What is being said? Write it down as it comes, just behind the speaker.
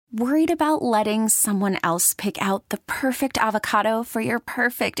Worried about letting someone else pick out the perfect avocado for your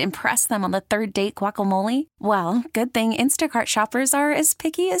perfect impress them on the third date guacamole? Well, good thing Instacart shoppers are as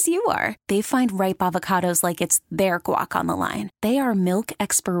picky as you are. They find ripe avocados like it's their guac on the line. They are milk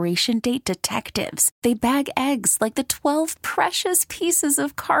expiration date detectives. They bag eggs like the 12 precious pieces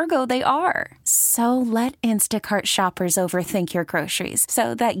of cargo they are. So let Instacart shoppers overthink your groceries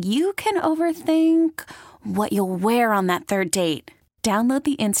so that you can overthink what you'll wear on that third date. Download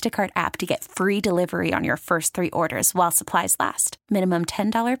the Instacart app to get free delivery on your first 3 orders while supplies last. Minimum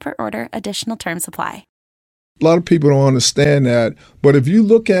 $10 per order. Additional terms apply. A lot of people don't understand that. But if you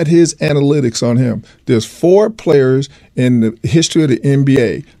look at his analytics on him, there's 4 players in the history of the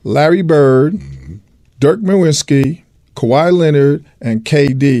NBA. Larry Bird, Dirk Nowitzki, Kawhi Leonard, and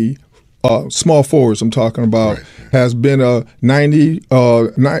KD, small forwards I'm talking about, has been a 90,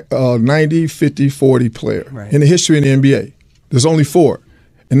 50, 40 player in the history of the NBA. There's only 4,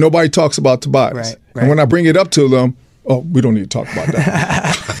 and nobody talks about Tobias. And when I bring it up to them, we don't need to talk about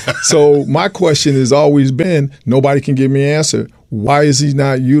that. So my question has always been, nobody can give me an answer. Why is he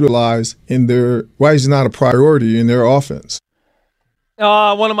not utilized why is he not a priority in their offense?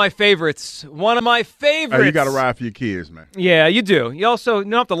 One of my favorites. Oh, you got to ride for your kids, man. Yeah, you do. You also you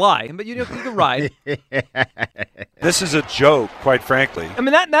don't have to lie, but you can ride. This is a joke, quite frankly. I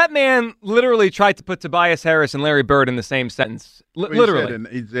mean, that man literally tried to put Tobias Harris and Larry Bird in the same sentence. Literally.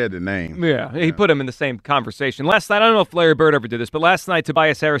 He said the name. Yeah, he put them in the same conversation. Last night, I don't know if Larry Bird ever did this, but last night,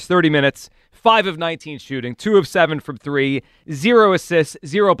 Tobias Harris, 30 minutes, 5 of 19 shooting, 2 of 7 from 3, 0 assists,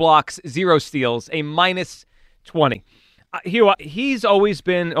 0 blocks, 0 steals, a minus 20. He's always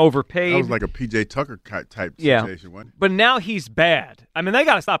been overpaid. That was like a P.J. Tucker type situation, wasn't it? But now he's bad. I mean, they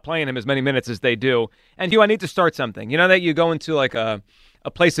got to stop playing him as many minutes as they do. And I need to start something. You know that you go into like a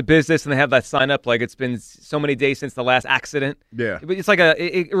place of business and they have that sign up like it's been so many days since the last accident. Yeah. It's like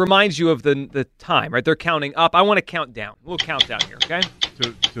it reminds you of the time, right? They're counting up. I want to count down. A little countdown here, okay?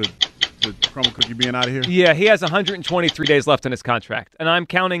 To Crumble Cookie being out of here? Yeah, he has 123 days left in his contract, and I'm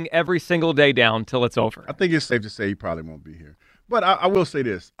counting every single day down till it's over. I think it's safe to say he probably won't be here. But I will say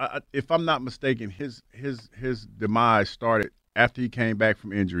this. If I'm not mistaken, his demise started after he came back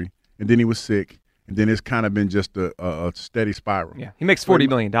from injury, and then he was sick, and then it's kind of been just a steady spiral. Yeah, he makes $40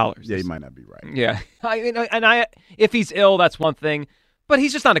 million. Yeah, he might not be right. Yeah, if he's ill, that's one thing. But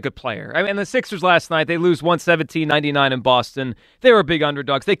he's just not a good player. I mean, the Sixers last night, they lose 117-99 in Boston. They were big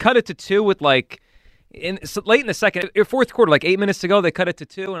underdogs. They cut it to 2 with late in the fourth quarter, like 8 minutes to go, they cut it to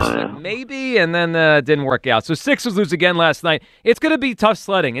 2. And I was like, maybe, and then it didn't work out. So Sixers lose again last night. It's going to be tough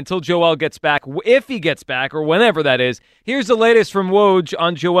sledding until Joel gets back, if he gets back, or whenever that is. Here's the latest from Woj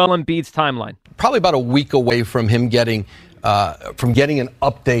on Joel Embiid's timeline. Probably about a week away from him getting an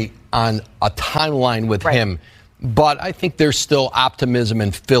update on a timeline with him. But I think there's still optimism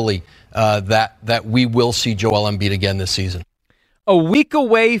in Philly that we will see Joel Embiid again this season. A week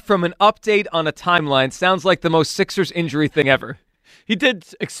away from an update on a timeline sounds like the most Sixers injury thing ever. He did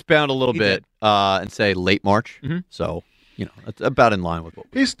expound a little bit and say late March. Mm-hmm. So, it's about in line with what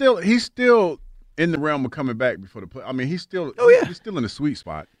he's still in the realm of coming back before the play. I mean, he's still in the sweet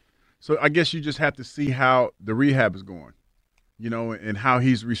spot. So I guess you just have to see how the rehab is going. And how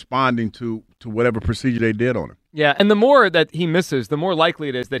he's responding to whatever procedure they did on him. Yeah, and the more that he misses, the more likely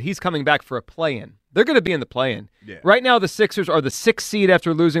it is that he's coming back for a play-in. They're going to be in the play-in. Yeah. Right now, the Sixers are the 6th seed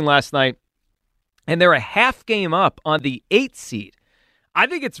after losing last night, and they're a half game up on the 8th seed. I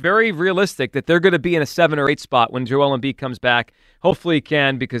think it's very realistic that they're going to be in a 7 or 8 spot when Joel Embiid comes back. Hopefully he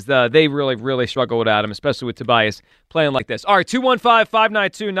can, because they really, really struggle without him, especially with Tobias playing like this. All right,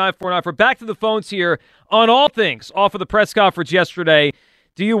 215-592-9494. We're back to the phones here on all things off of the press conference yesterday.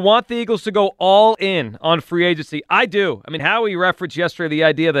 Do you want the Eagles to go all in on free agency? I do. I mean, Howie referenced yesterday the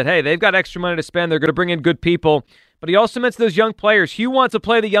idea that, hey, they've got extra money to spend. They're going to bring in good people. But he also mentioned those young players. Hugh wants to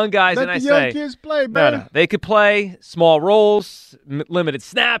play the young guys, Let the young kids play, baby. No, they could play small roles, limited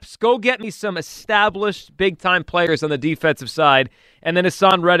snaps. Go get me some established big-time players on the defensive side. And then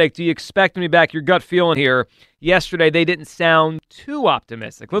Hassan Reddick, do you expect him to be back? Your gut feeling here. Yesterday, they didn't sound too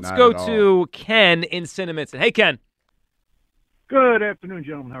optimistic. Let's go to Ken in Cinnaminson. Hey, Ken. Good afternoon,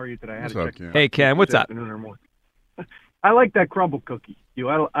 gentlemen. How are you today? What's up, Ken? Hey, Ken. What's up? Afternoon or morning. I like that crumble cookie.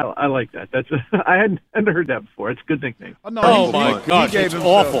 I like that. I hadn't heard that before. It's a good nickname. My gosh, it's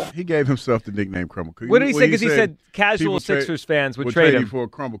awful. He gave himself the nickname Crumble Cookie. What did he say? Because he said casual Sixers fans would trade him for a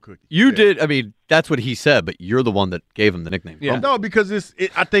Crumble Cookie. You did. I mean, that's what he said, but you're the one that gave him the nickname. Yeah. No, because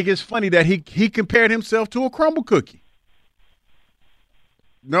I think it's funny that he compared himself to a Crumble Cookie.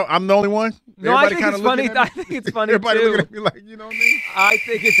 No, I'm the only one. No, I think it's funny. I think it's funny Everybody too. looking at me like, you know what I mean? I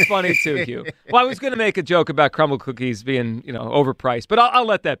think it's funny too, Hugh. Well, I was going to make a joke about crumble cookies being, overpriced, but I'll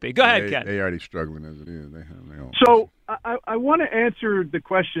let that be. Go ahead, Ken. They already struggling as it is. They own. So I want to answer the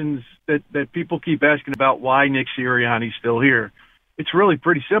questions that people keep asking about why Nick Sirianni's still here. It's really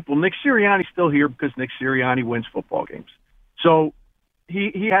pretty simple. Nick Sirianni's still here because Nick Sirianni wins football games. So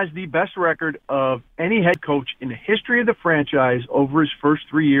he has the best record of any head coach in the history of the franchise over his first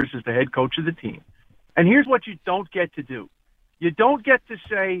 3 years as the head coach of the team. And here's what you don't get to do. You don't get to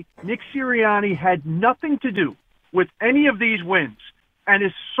say Nick Sirianni had nothing to do with any of these wins and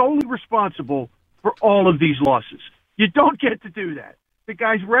is solely responsible for all of these losses. You don't get to do that. The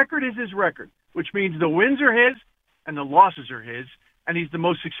guy's record is his record, which means the wins are his and the losses are his, and he's the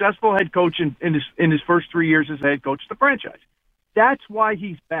most successful head coach in his first 3 years as head coach of the franchise. That's why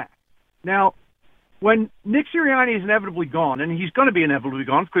he's back. Now, when Nick Sirianni is inevitably gone, and he's going to be inevitably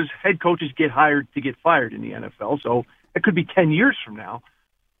gone because head coaches get hired to get fired in the NFL, so it could be 10 years from now.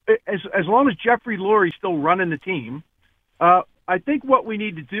 As long as Jeffrey Lurie's still running the team, I think what we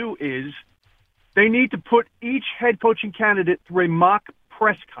need to do is they need to put each head coaching candidate through a mock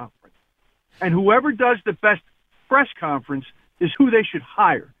press conference. And whoever does the best press conference is who they should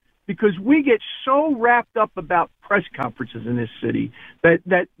hire. Because we get so wrapped up about press conferences in this city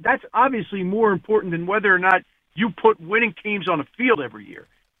that's obviously more important than whether or not you put winning teams on a field every year.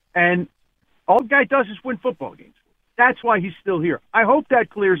 And all the guy does is win football games. That's why he's still here. I hope that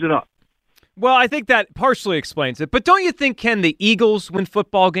clears it up. Well, I think that partially explains it. But don't you think, Ken, the Eagles win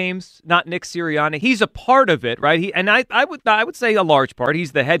football games, not Nick Sirianni? He's a part of it, right? I would say a large part.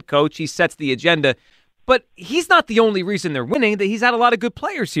 He's the head coach. He sets the agenda. But he's not the only reason they're winning. He's had a lot of good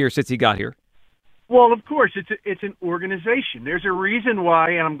players here since he got here. Well, of course, it's an organization. There's a reason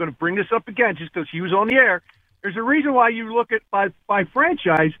why, and I'm going to bring this up again just because he was on the air. There's a reason why you look at by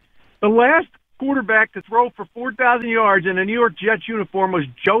franchise, the last quarterback to throw for 4,000 yards in a New York Jets uniform was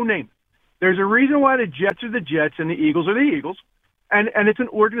Joe Namath. There's a reason why the Jets are the Jets and the Eagles are the Eagles, and it's an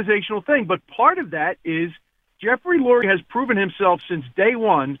organizational thing. But part of that is Jeffrey Lurie has proven himself since day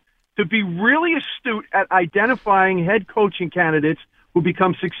one to be really astute at identifying head coaching candidates who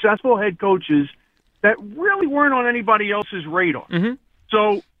become successful head coaches that really weren't on anybody else's radar. Mm-hmm.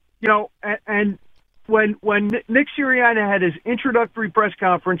 So, and when Nick Sirianni had his introductory press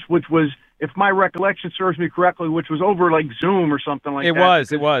conference, which was, if my recollection serves me correctly, which was over like Zoom or something like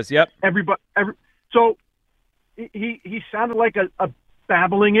that. It was, yep. So he sounded like a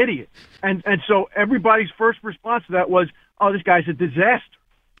babbling idiot. And so everybody's first response to that was, oh, this guy's a disaster.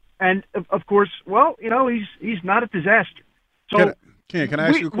 And of course, well, he's not a disaster. So can I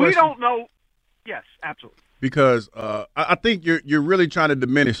ask you a question? We don't know. Yes, absolutely. Because I think you're really trying to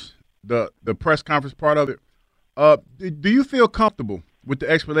diminish the press conference part of it. Do you feel comfortable with the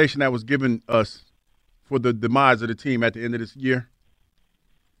explanation that was given us for the demise of the team at the end of this year?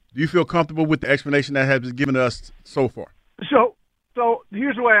 Do you feel comfortable with the explanation that has been given to us so far? So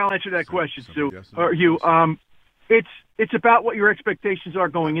here's the way I'll answer that question, Sue, or Hugh. It's about what your expectations are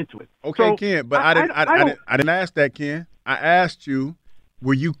going into it. Okay, so, Ken, but I didn't ask that, Ken. I asked you,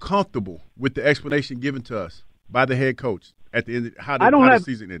 were you comfortable with the explanation given to us by the head coach at the end? How the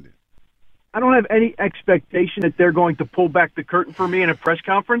season ended? I don't have any expectation that they're going to pull back the curtain for me in a press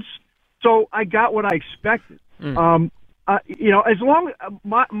conference. So I got what I expected. As long as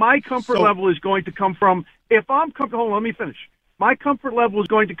my comfort level is going to come from, if I'm comfortable, hold on, let me finish. My comfort level is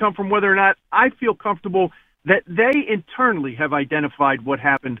going to come from whether or not I feel comfortable that they internally have identified what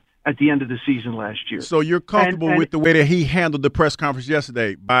happened at the end of the season last year. So you're comfortable with the way that he handled the press conference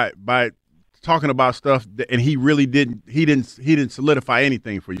yesterday by talking about stuff and he really didn't solidify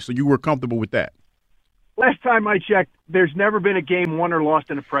anything for you. So you were comfortable with that. Last time I checked, there's never been a game won or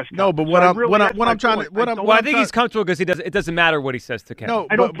lost in a press conference. No, but I think he's comfortable because it doesn't matter what he says to Ken. No,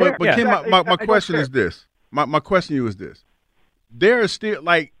 but Ken, my question is this. My question to you is this. There is still,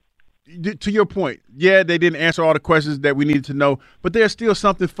 to your point, yeah, they didn't answer all the questions that we needed to know, but there's still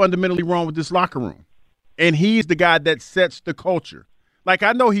something fundamentally wrong with this locker room. And he's the guy that sets the culture.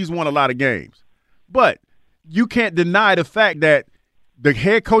 I know he's won a lot of games, but you can't deny the fact that the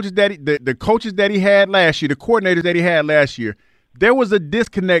head coaches the coaches that he had last year, the coordinators that he had last year, there was a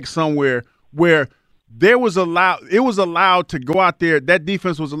disconnect somewhere where it was allowed to go out there, that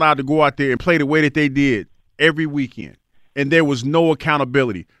defense was allowed to go out there and play the way that they did every weekend. And there was no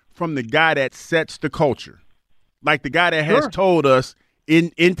accountability from the guy that sets the culture. Like the guy that has told us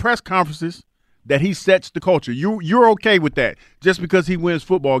in press conferences that he sets the culture. You're okay with that just because he wins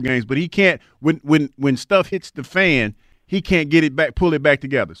football games, but he can't when stuff hits the fan, he can't get it back, pull it back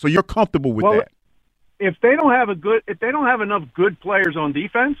together. So you're comfortable with that. if they don't have enough good players on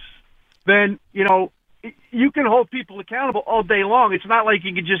defense, then you can hold people accountable all day long. It's not like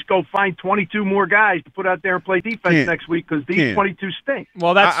you can just go find 22 more guys to put out there and play defense next week because these 22 stink.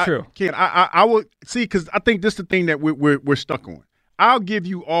 Well, that's true. Ken, I would see, because I think this is the thing that we're stuck on. I'll give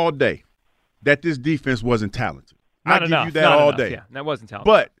you all day that this defense wasn't talented. I'll give you that all day. Yeah, that wasn't talented.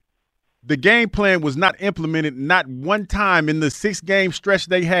 But the game plan was not implemented not one time in the 6-game stretch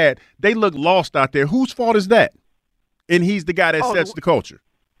they had. They looked lost out there. Whose fault is that? And he's the guy that sets the culture.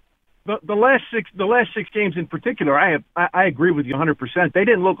 The last six games in particular, I agree with you 100%. They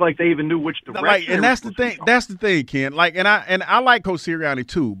didn't look like they even knew which direction. And that's the thing. That's the thing, Ken. And I like Coach Sirianni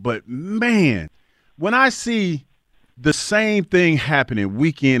too. But man, when I see the same thing happening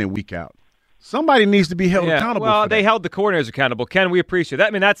week in and week out, somebody needs to be held accountable. Well, for they that. held the coordinators accountable. Ken, we appreciate that. I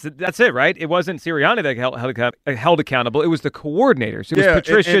mean, that's it, right? It wasn't Sirianni that held accountable. It was the coordinators. It was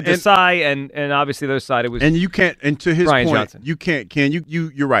Patricia, Desai, and obviously the other side. It was and you can't. And to his Brian point, Johnson. you can't. Ken,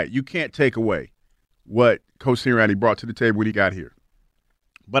 you're right. You can't take away what Coach Sirianni brought to the table when he got here.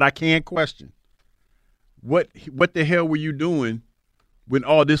 But I can question what the hell were you doing when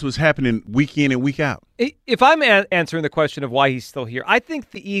all this was happening week in and week out? If I'm answering the question of why he's still here, I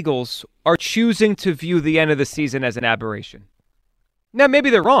think the Eagles are choosing to view the end of the season as an aberration. Now, maybe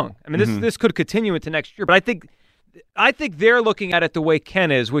they're wrong. I mean, this could continue into next year, but I think they're looking at it the way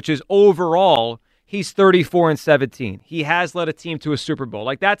Ken is, which is overall he's 34-17. He has led a team to a Super Bowl.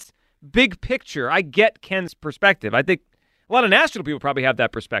 Like, that's big picture. I get Ken's perspective. I think a lot of national people probably have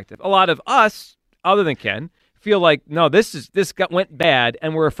that perspective. A lot of us, other than Ken, feel like, no, this went bad,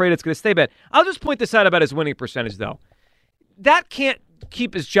 and we're afraid it's going to stay bad. I'll just point this out about his winning percentage, though. That can't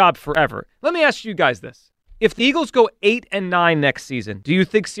keep his job forever. Let me ask you guys this. If the Eagles go 8-9 next season, do you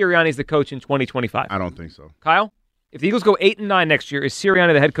think Sirianni's the coach in 2025? I don't think so. Kyle? If the Eagles go 8-9 next year, is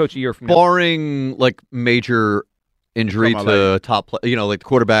Sirianni the head coach a year from now? Barring, major injury to top play, like the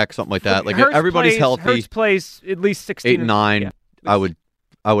quarterback, something like that. Like, Hurts everybody's healthy. Hurts plays at least 16. 8-9, Yeah.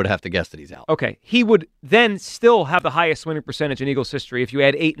 I would have to guess that he's out. Okay. He would then still have the highest winning percentage in Eagles history if you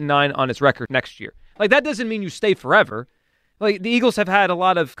add 8-9 on his record next year. Like, that doesn't mean you stay forever. Like, the Eagles have had a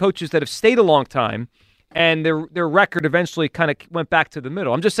lot of coaches that have stayed a long time, and their record eventually kind of went back to the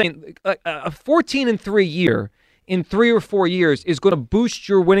middle. I'm just saying a 14-3 year in 3 or 4 years is going to boost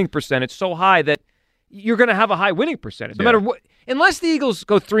your winning percentage so high that you're going to have a high winning percentage. No matter what, unless the Eagles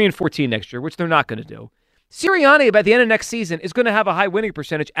go 3-14 next year, which they're not going to do. Sirianni, by the end of next season, is going to have a high winning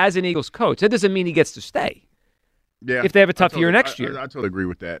percentage as an Eagles coach. That doesn't mean he gets to stay. Yeah, if they have a tough year next year. I totally agree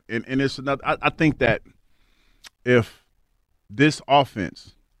with that. And it's another. I think that if this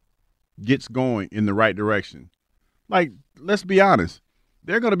offense gets going in the right direction, let's be honest,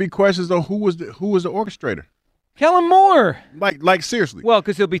 there are going to be questions on who was the orchestrator. Kellen Moore. Like seriously. Well,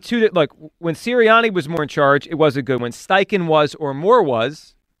 because there'll be two. When Sirianni was more in charge, it wasn't good. When Steichen was or Moore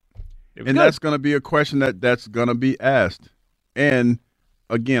was. And that's going to be a question that's going to be asked. And,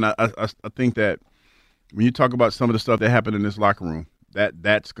 again, I think that when you talk about some of the stuff that happened in this locker room,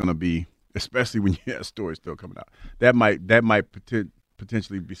 that's going to be, especially when you have stories still coming out, that might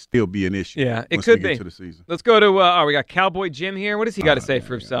potentially still be an issue. Yeah, it could be. To the season. Let's go to we got Cowboy Jim here. What does he got to say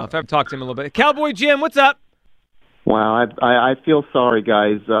for himself? I've talked to him a little bit. Cowboy Jim, what's up? Wow, I feel sorry,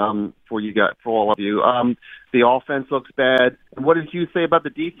 guys, for all of you. The offense looks bad. And what did you say about the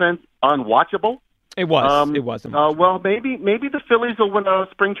defense? Unwatchable? It was. It was. Well, maybe the Phillies will win a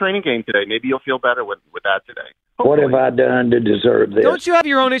spring training game today. Maybe you'll feel better with that today. What have I done to deserve this? Don't you have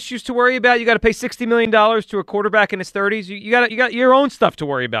your own issues to worry about? You got to pay $60 million to a quarterback in his 30s. You got your own stuff to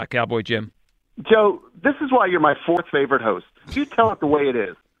worry about, Cowboy Jim. Joe, this is why you're my fourth favorite host. You tell it the way it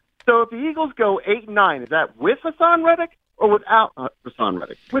is. So if the Eagles go 8-9, is that with Hassan Reddick or without Hassan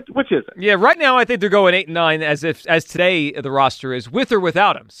Reddick? Which is it? Yeah, right now I think they're going 8-9 as today the roster is with or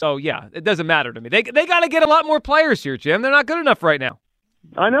without him. So yeah, it doesn't matter to me. They got to get a lot more players here, Jim. They're not good enough right now.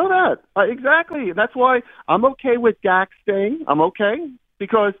 I know that exactly. That's why I'm okay with Dak staying. I'm okay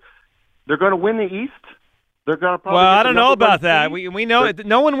because they're going to win the East. They're going to probably. Well, I don't know about that. We know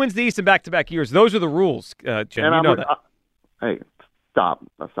no one wins the East in back-to-back years. Those are the rules, Jim. You know that. Hey. Stop,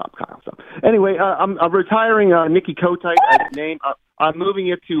 Kyle. Stop. Anyway, I'm retiring Nikki Kotite as a name. I'm moving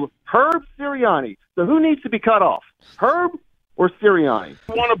it to Herb Sirianni. So who needs to be cut off, Herb or Sirianni?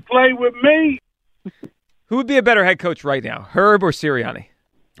 You want to play with me? Who would be a better head coach right now, Herb or Sirianni?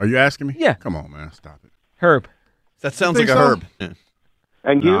 Are you asking me? Yeah. Come on, man. Stop it. Herb. That sounds like a Herb. Yeah.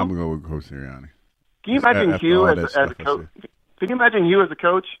 And you? I'm going to go with Coach Sirianni. Can you imagine Hugh as a coach? Can you imagine Hugh as a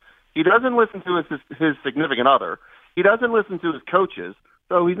coach? He doesn't listen to his significant other. He doesn't listen to his coaches.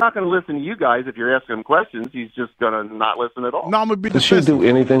 So he's not going to listen to you guys if you're asking him questions. He's just going to not listen at all. No, I'm going to be Does she defensive. do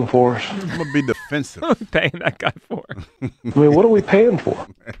anything for us? I'm going to be defensive. What are we paying that guy for? I mean, what are we paying for?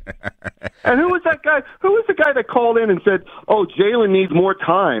 And who was that guy? Who was the guy that called in and said, "Oh, Jalen needs more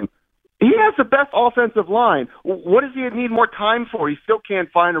time"? He has the best offensive line. What does he need more time for? He still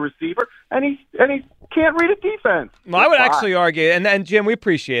can't find a receiver, and he can't read a defense. Well, I would actually argue, and Jim, we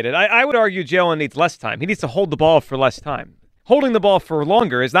appreciate it. I would argue Jalen needs less time. He needs to hold the ball for less time. Holding the ball for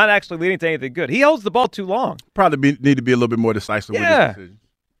longer is not actually leading to anything good. He holds the ball too long. Probably need to be a little bit more decisive with his decision.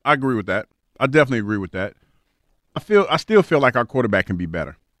 I agree with that. I definitely agree with that. I still feel like our quarterback can be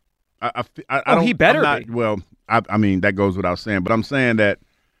better. He better be. Well, I mean, that goes without saying, but I'm saying that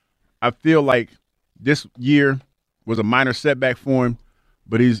I feel like this year was a minor setback for him,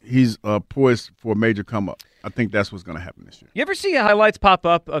 but he's poised for a major come up. I think that's what's going to happen this year. You ever see highlights pop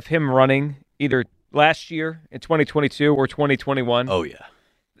up of him running either last year in 2022 or 2021? Oh, yeah.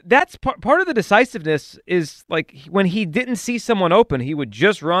 That's part of the decisiveness is like when he didn't see someone open, he would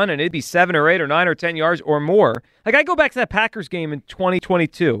just run and it'd be 7 or 8 or 9 or 10 yards or more. Like I go back to that Packers game in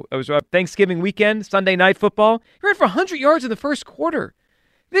 2022. It was Thanksgiving weekend, Sunday night football. He ran for 100 yards in the first quarter.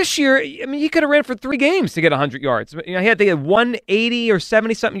 This year, I mean, he could have ran for 3 games to get 100 yards. You know, he had the 180 or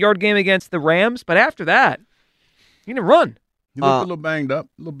 70-something yard game against the Rams, but after that, he didn't run. He looked a little banged up.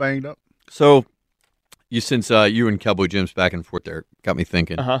 So, since you and Cowboy Jim's back and forth there got me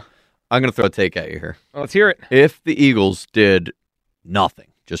thinking. I'm going to throw a take at you here. Well, let's hear it. If the Eagles did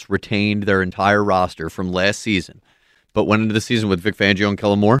nothing, just retained their entire roster from last season, but went into the season with Vic Fangio and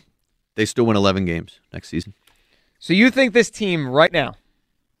Kellen Moore, they still win 11 games next season. So you think this team right now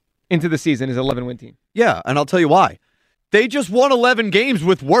into the season is an 11-win team? Yeah, and I'll tell you why. They just won 11 games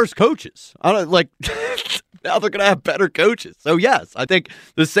with worse coaches. Now they're going to have better coaches. So, yes, I think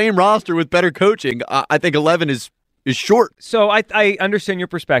the same roster with better coaching, I think 11 is short. So I understand your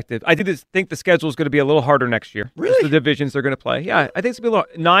perspective. I think the schedule is going to be a little harder next year. Really? The divisions they're going to play. Yeah, I think it's going to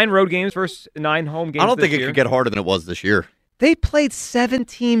be 9 road games versus 9 home games. I don't think it could get harder than it was this year. They played 7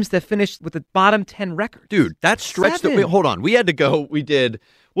 teams that finished with the bottom 10 records. Dude, that stretch hold on. We had to go. We did.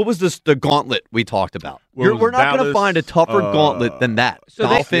 What was the gauntlet we talked about? We're not going to find a tougher gauntlet than that. So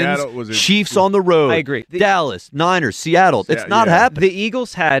Dolphins, Chiefs on the road. I agree. Dallas, Niners, Seattle. It's not happening. The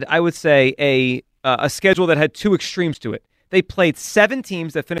Eagles had, I would say, a schedule that had 2 extremes to it. They played 7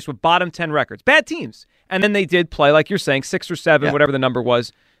 teams that finished with bottom 10 records. Bad teams. And then they did play, like you're saying, 6 or 7, whatever the number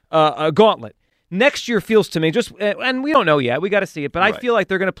was, a gauntlet. Next year feels to me and we don't know yet. We got to see it. But I feel like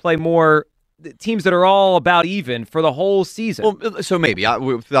they're going to play more teams that are all about even for the whole season. Well, so maybe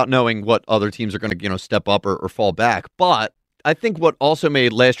without knowing what other teams are going to step up or fall back. But I think what also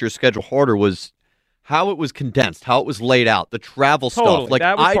made last year's schedule harder was how it was condensed, how it was laid out, the travel stuff. Like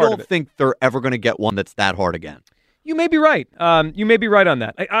I don't think they're ever going to get one that's that hard again. You may be right. You may be right on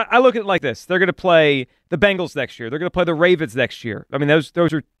that. I look at it like this: they're going to play the Bengals next year. They're going to play the Ravens next year. I mean, those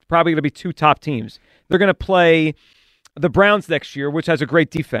are probably going to be 2 top teams. They're going to play the Browns next year, which has a great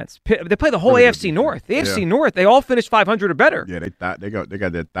defense. They play the whole AFC North. The AFC North, they all finished 500 or better. Yeah, they got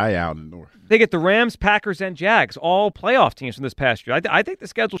that thigh out in the North. They get the Rams, Packers, and Jags, all playoff teams from this past year. I think the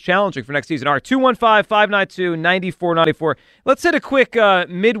schedule's challenging for next season. All right, 215-592-9494. Let's hit a quick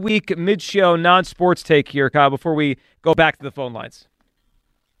midweek, mid-show, non-sports take here, Kyle, before we go back to the phone lines.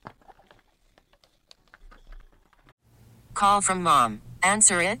 Call from mom.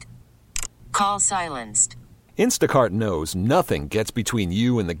 Answer it. Call silenced. Instacart knows nothing gets between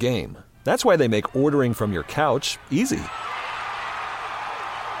you and the game. That's why they make ordering from your couch easy.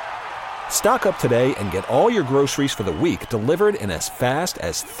 Stock up today and get all your groceries for the week delivered in as fast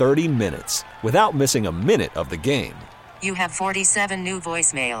as 30 minutes without missing a minute of the game. You have 47 new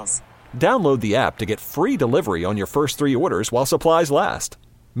voicemails. Download the app to get free delivery on your first 3 orders while supplies last.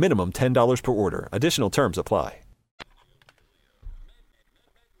 Minimum $10 per order. Additional terms apply.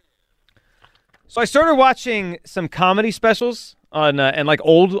 So I started watching some comedy specials on and like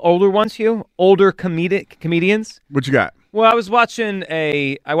older ones, Hugh, older comedians. What you got? Well, I watched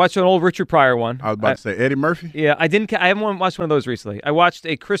an old Richard Pryor one. I was about to say Eddie Murphy. Yeah, I haven't watched one of those recently. I watched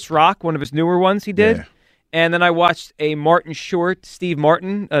a Chris Rock, one of his newer ones he did, and then I watched a Martin Short, Steve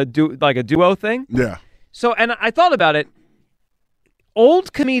Martin, like a duo thing. Yeah. So, and I thought about it.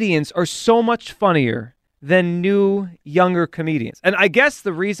 Old comedians are so much funnier than new, younger comedians. And I guess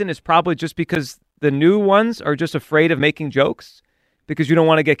the reason is probably just because the new ones are just afraid of making jokes because you don't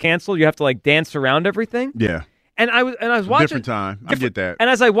want to get canceled. You have to like dance around everything. Yeah. And I was watching different time. I get that. And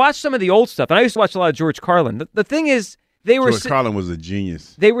as I watched some of the old stuff, and I used to watch a lot of George Carlin. The thing is, George Carlin was a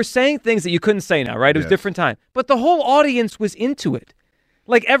genius. They were saying things that you couldn't say now, right? It was different time. But the whole audience was into it.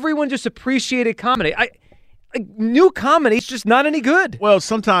 Like everyone just appreciated comedy. new comedy's just not any good. Well,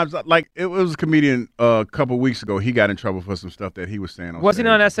 sometimes, like, it was a comedian a couple weeks ago. He got in trouble for some stuff that he was saying. Wasn't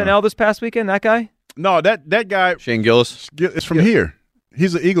he on SNL this past weekend, that guy? No, that guy. Shane Gillis is from here.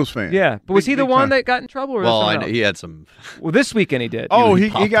 He's an Eagles fan. Yeah, but was he the one that got in trouble? Or well, he had some. Well, this weekend he did. Oh,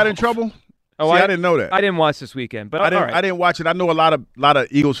 he got in trouble? Oh, See, I didn't know that. I didn't watch this weekend, but I didn't watch it. I know a lot of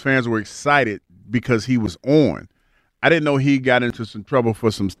Eagles fans were excited because he was on. I didn't know he got into some trouble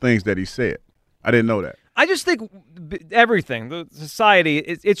for some things that he said. I didn't know that. I just think everything, the society,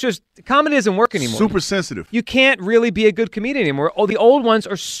 it's just comedy doesn't work anymore. Super sensitive. You can't really be a good comedian anymore. Oh, the old ones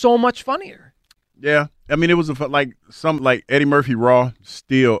are so much funnier. Yeah, I mean, it was like Eddie Murphy Raw,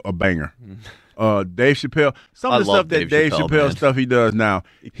 still a banger. Dave Chappelle, some of the stuff that Dave Chappelle stuff he does now,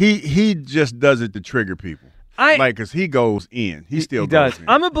 he just does it to trigger people. Because he goes in. He still goes in.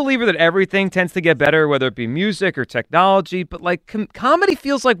 I'm a believer that everything tends to get better, whether it be music or technology, but like comedy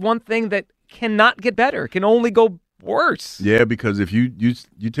feels like one thing that cannot get better, can only go worse. Yeah, because if you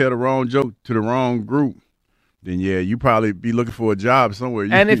tell the wrong joke to the wrong group, then you probably be looking for a job somewhere.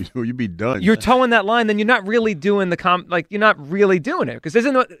 If you be done. You're towing that line, then you're not really doing you're not really doing it, because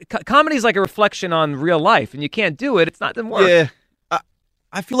comedy is like a reflection on real life, and you can't do it. It's not the work. Yeah,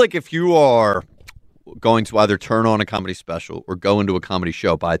 I feel like if you are going to either turn on a comedy special or go into a comedy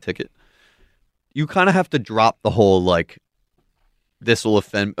show, buy a ticket, you kind of have to drop the whole this will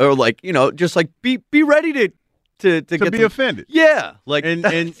offend, or just be ready to be offended. Yeah,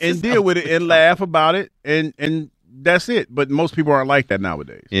 and deal with it and laugh about it, and that's it. But most people aren't like that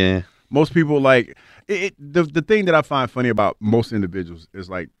nowadays. Yeah, most people like it. The thing that I find funny about most individuals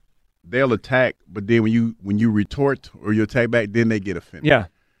is like they'll attack, but then when you retort or you attack back, then they get offended. Yeah,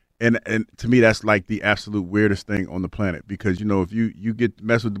 and to me that's like the absolute weirdest thing on the planet, because if you get to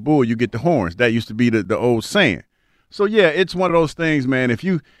mess with the bull, you get the horns. That used to be the old saying. So yeah, it's one of those things, man. If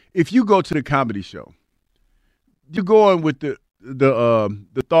you go to the comedy show, you go in with the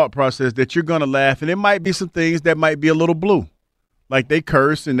thought process that you're gonna laugh, and it might be some things that might be a little blue, like they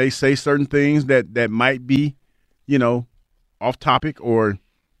curse and they say certain things that might be, off topic or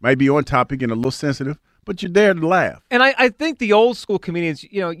might be on topic and a little sensitive, but you're there to laugh. And I think the old school comedians,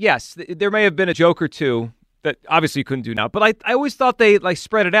 yes, there may have been a joke or two that obviously you couldn't do now, but I always thought they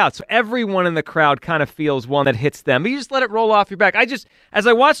spread it out, so everyone in the crowd kind of feels one that hits them. But you just let it roll off your back. As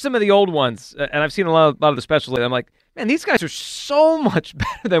I watch some of the old ones, and I've seen a lot of the specials lately, I'm like, man, these guys are so much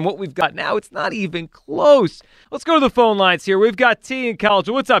better than what we've got now. It's not even close. Let's go to the phone lines here. We've got T in college.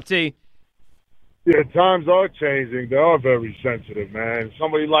 What's up, T? Yeah, times are changing. They are very sensitive, man.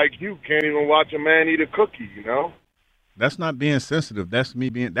 Somebody like you can't even watch a man eat a cookie, That's not being sensitive. That's me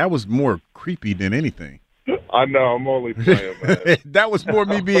that was more creepy than anything. I know, I'm only playing, man. That was more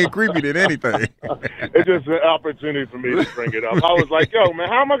me being creepy than anything. It's just an opportunity for me to bring it up. I was like, yo, man,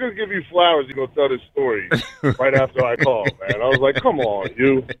 how am I going to give you flowers to go tell this story right after I call, man? I was like, come on,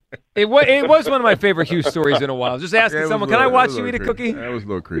 you. It was one of my favorite Hugh stories in a while. Just asking someone, can I watch you eat a cookie? That was a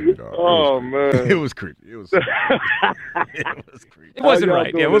little creepy, dog. Oh, man. It was creepy. It was creepy. It wasn't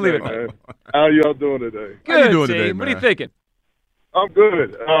right. Yeah, we'll leave it there. How y'all doing today? Good, How you doing T. today, man? What are you thinking? I'm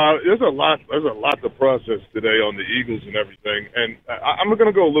good. There's a lot to process today on the Eagles and everything, and I'm going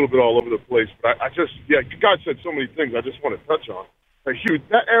to go a little bit all over the place. But you guys said so many things. I just want to touch on. Hugh,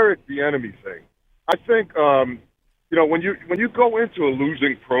 that Eric Bieniemy thing. I think when you go into a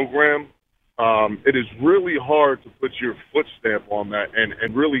losing program, it is really hard to put your foot stamp on that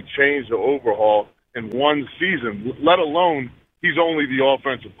and really change the overhaul in one season. Let alone he's only the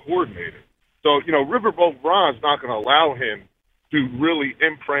offensive coordinator. So Riverboat Ron's not going to allow him to really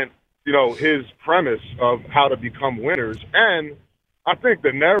imprint, his premise of how to become winners. And I think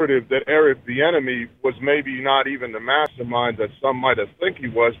the narrative that Eric Bieniemy was maybe not even the mastermind that some might have think he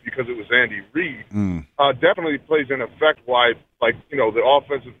was, because it was Andy Reid, definitely plays an effect why, the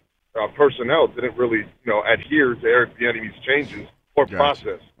offensive personnel didn't really, adhere to Eric Bieniemy's changes or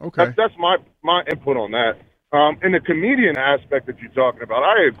process. Okay. That's my input on that. In the comedian aspect that you're talking about,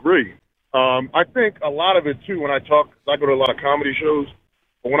 I agree. I think a lot of it, too, when I go to a lot of comedy shows,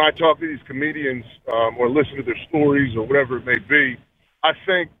 but when I talk to these comedians or listen to their stories or whatever it may be, I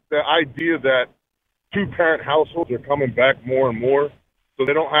think the idea that two-parent households are coming back more and more, so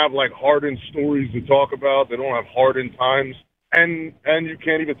they don't have, hardened stories to talk about, they don't have hardened times, and you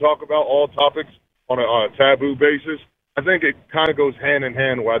can't even talk about all topics on a taboo basis. I think it kind of goes hand in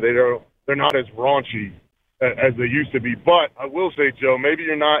hand why they're not as raunchy as they used to be. But I will say, Joe, maybe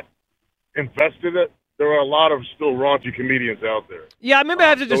you're not invested it. There are a lot of still raunchy comedians out there. Yeah, maybe I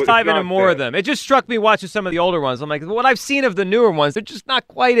have to just dive into more of them. It just struck me watching some of the older ones. I'm like, what I've seen of the newer ones, they're just not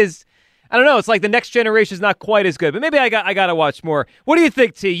quite as, I don't know, it's like the next generation is not quite as good. But maybe I got to watch more. What do you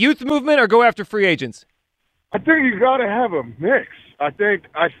think, T? Youth movement or go after free agents? I think you got to have a mix. I think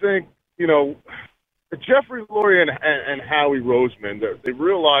Jeffrey Lurie and Howie Roseman, they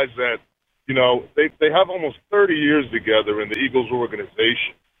realize that they have almost 30 years together in the Eagles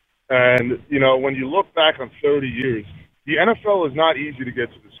organization, and when you look back on 30 years, the NFL is not easy to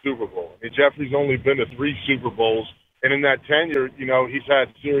get to the Super Bowl. I mean, Jeffrey's only been to 3 Super Bowls, and in that tenure, he's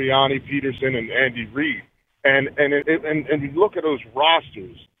had Sirianni, Peterson, and Andy Reid. And you look at those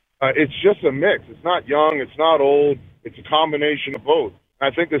rosters, it's just a mix. It's not young, it's not old, it's a combination of both.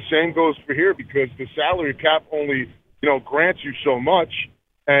 And I think the same goes for here because the salary cap only, grants you so much,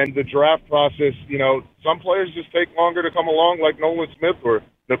 and the draft process, some players just take longer to come along, like Nolan Smith or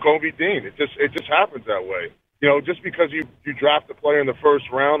Nakobe Dean. It just happens that way. Just because you draft a player in the first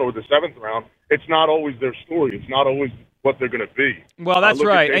round or the 7th round, it's not always their story. It's not always what they're going to be. Well, that's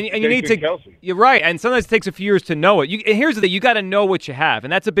right. And you need to – you're right. And sometimes it takes a few years to know it. And here's the thing. You got to know what you have,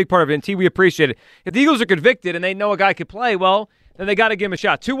 and that's a big part of it. And, T, we appreciate it. If the Eagles are convicted and they know a guy could play, well, then they got to give him a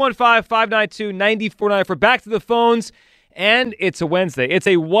shot. 215-592-9494 for Back to the Phones. And it's a Wednesday. It's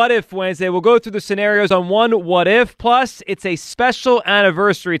a What If Wednesday. We'll go through the scenarios on one What If. Plus, it's a special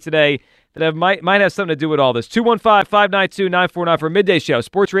anniversary today that might have something to do with all this. 215-592-9494 for Midday Show.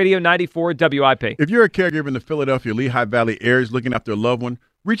 Sports Radio 94 WIP. If you're a caregiver in the Philadelphia Lehigh Valley area looking after a loved one,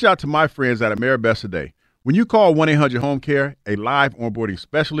 reach out to my friends at AmeriBest today. When you call 1-800-HOME-CARE, a live onboarding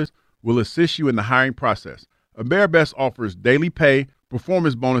specialist will assist you in the hiring process. AmeriBest offers daily pay,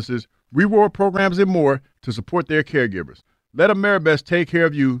 performance bonuses, reward programs, and more to support their caregivers. Let AmeriBest take care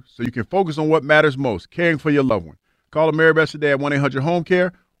of you so you can focus on what matters most, caring for your loved one. Call AmeriBest today at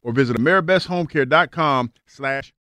 1-800-HOME-CARE or visit AmeriBestHomeCare.com/